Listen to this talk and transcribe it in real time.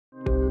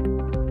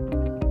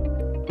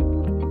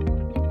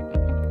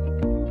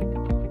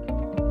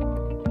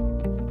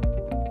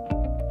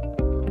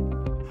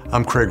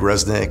I'm Craig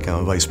Resnick.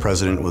 I'm Vice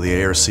President with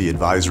the ARC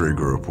Advisory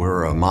Group.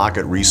 We're a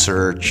market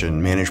research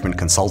and management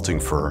consulting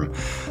firm.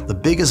 The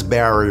biggest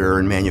barrier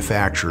in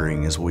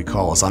manufacturing is what we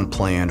call as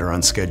unplanned or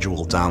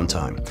unscheduled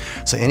downtime.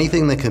 So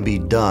anything that can be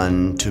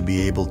done to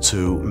be able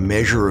to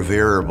measure a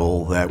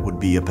variable that would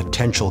be a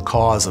potential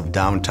cause of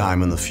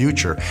downtime in the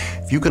future,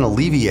 if you can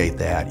alleviate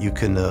that, you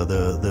can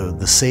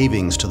the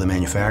savings to the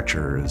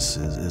manufacturer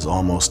is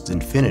almost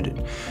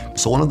infinite.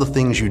 So one of the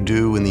things you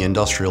do in the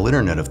industrial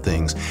Internet of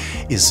Things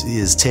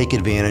is take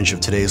advantage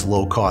of today's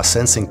low-cost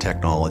sensing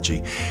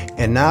technology,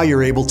 and now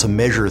you're able to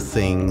measure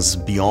things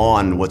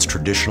beyond what's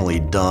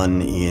traditionally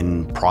done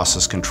in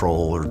process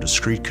control or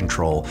discrete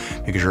control,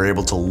 because you're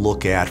able to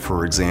look at,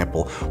 for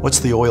example, what's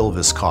the oil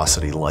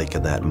viscosity like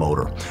in that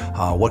motor?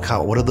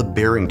 What are the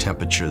bearing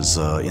temperatures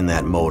in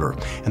that motor?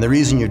 And the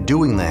reason you're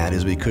doing that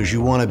is because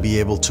you want to be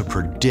able to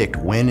predict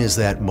when is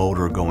that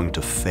motor going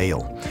to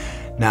fail.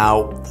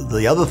 Now,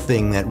 the other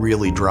thing that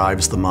really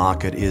drives the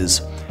market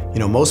is,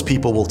 most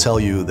people will tell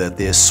you that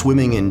they're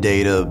swimming in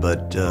data,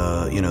 but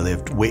they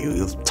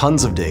have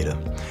tons of data,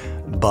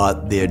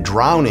 but they're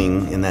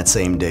drowning in that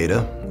same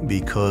data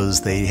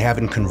because they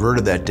haven't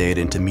converted that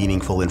data into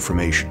meaningful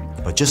information.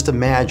 But just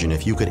imagine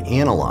if you could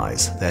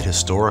analyze that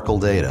historical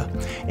data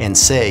and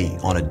say,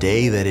 on a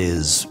day that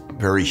is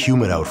very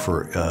humid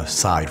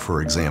outside,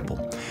 for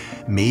example,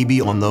 maybe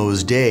on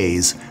those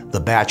days the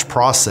batch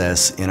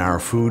process in our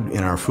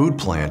food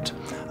plant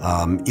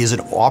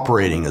isn't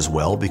operating as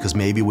well because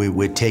maybe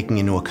we're taking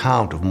into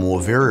account of more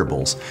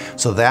variables.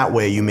 So that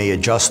way you may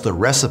adjust the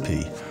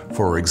recipe,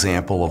 for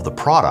example, of the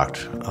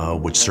product,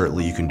 which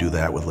certainly you can do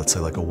that with, let's say,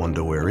 like a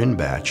Wonderware in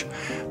batch.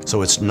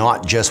 So it's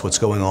not just what's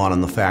going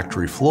on the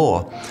factory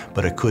floor,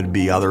 but it could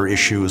be other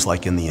issues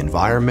like in the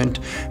environment.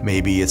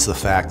 Maybe it's the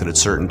fact that at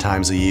certain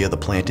times of year the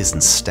plant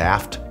isn't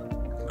staffed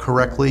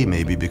correctly,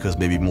 maybe because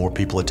more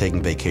people are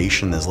taking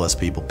vacation, there's less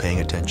people paying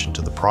attention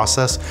to the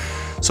process.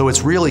 So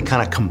it's really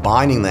kind of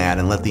combining that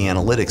and let the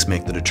analytics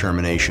make the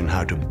determination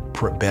how to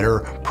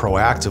better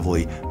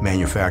proactively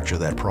manufacture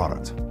that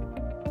product.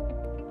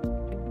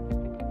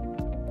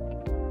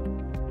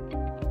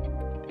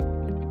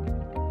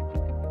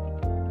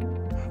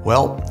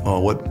 Well,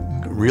 what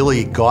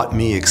really got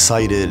me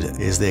excited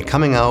is they're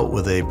coming out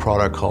with a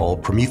product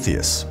called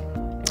Prometheus.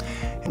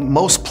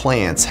 Most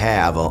plants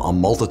have a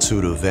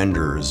multitude of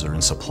vendors or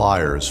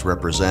suppliers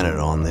represented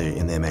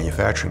in their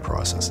manufacturing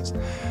processes.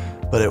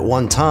 But at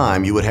one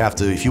time, you would have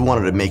to, if you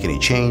wanted to make any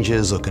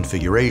changes or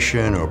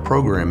configuration or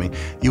programming,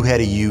 you had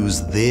to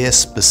use their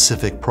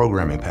specific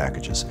programming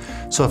packages.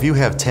 So if you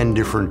have 10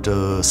 different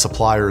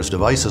suppliers'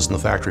 devices on the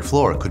factory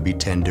floor, it could be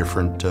 10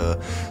 different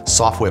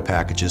software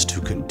packages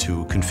to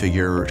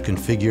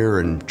configure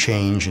and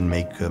change and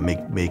make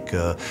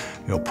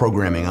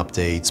programming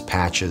updates,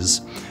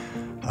 patches.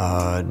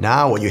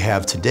 Now what you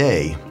have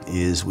today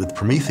is with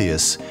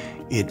Prometheus,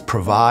 it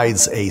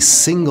provides a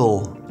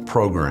single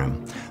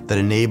program that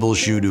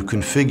enables you to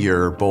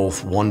configure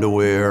both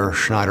Wonderware,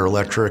 Schneider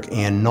Electric,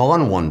 and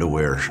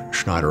non-Wonderware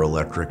Schneider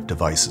Electric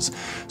devices.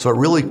 So it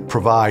really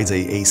provides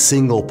a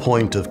single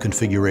point of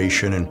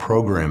configuration and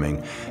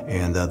programming,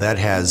 and that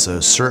has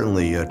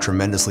certainly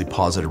tremendously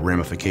positive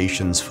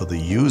ramifications for the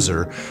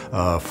user,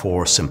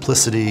 for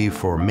simplicity,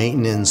 for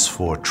maintenance,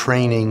 for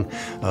training,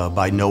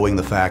 by knowing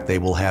the fact they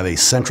will have a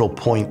central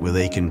point where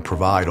they can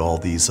provide all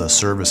these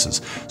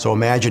services. So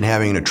imagine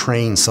having to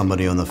train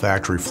somebody on the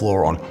factory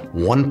floor on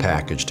one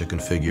package to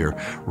configure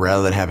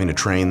rather than having to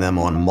train them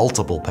on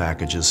multiple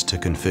packages to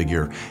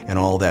configure, and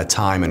all that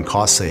time and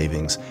cost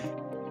savings.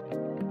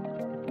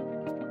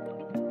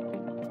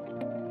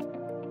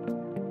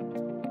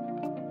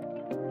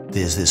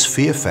 There's this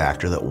fear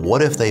factor that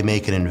what if they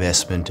make an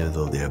investment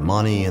of their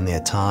money and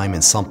their time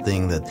in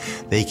something that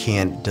they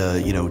can't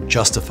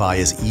justify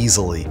as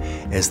easily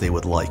as they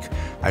would like.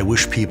 I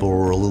wish people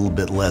were a little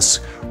bit less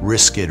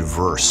risk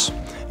adverse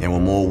and were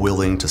more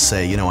willing to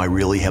say, I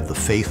really have the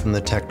faith in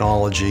the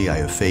technology, I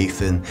have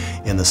faith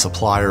in the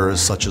suppliers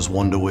such as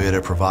Wonderware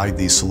to provide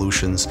these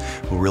solutions,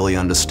 who really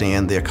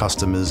understand their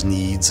customers'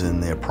 needs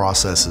and their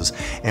processes,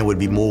 and would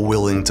be more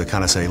willing to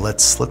kind of say,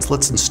 let's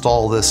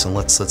install this and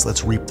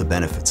let's reap the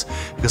benefits.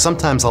 Because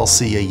sometimes I'll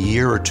see a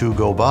year or two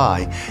go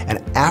by, and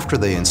after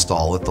they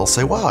install it, they'll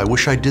say, wow, I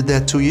wish I did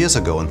that 2 years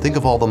ago, and think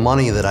of all the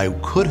money that I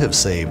could have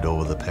saved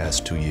over the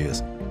past 2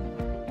 years.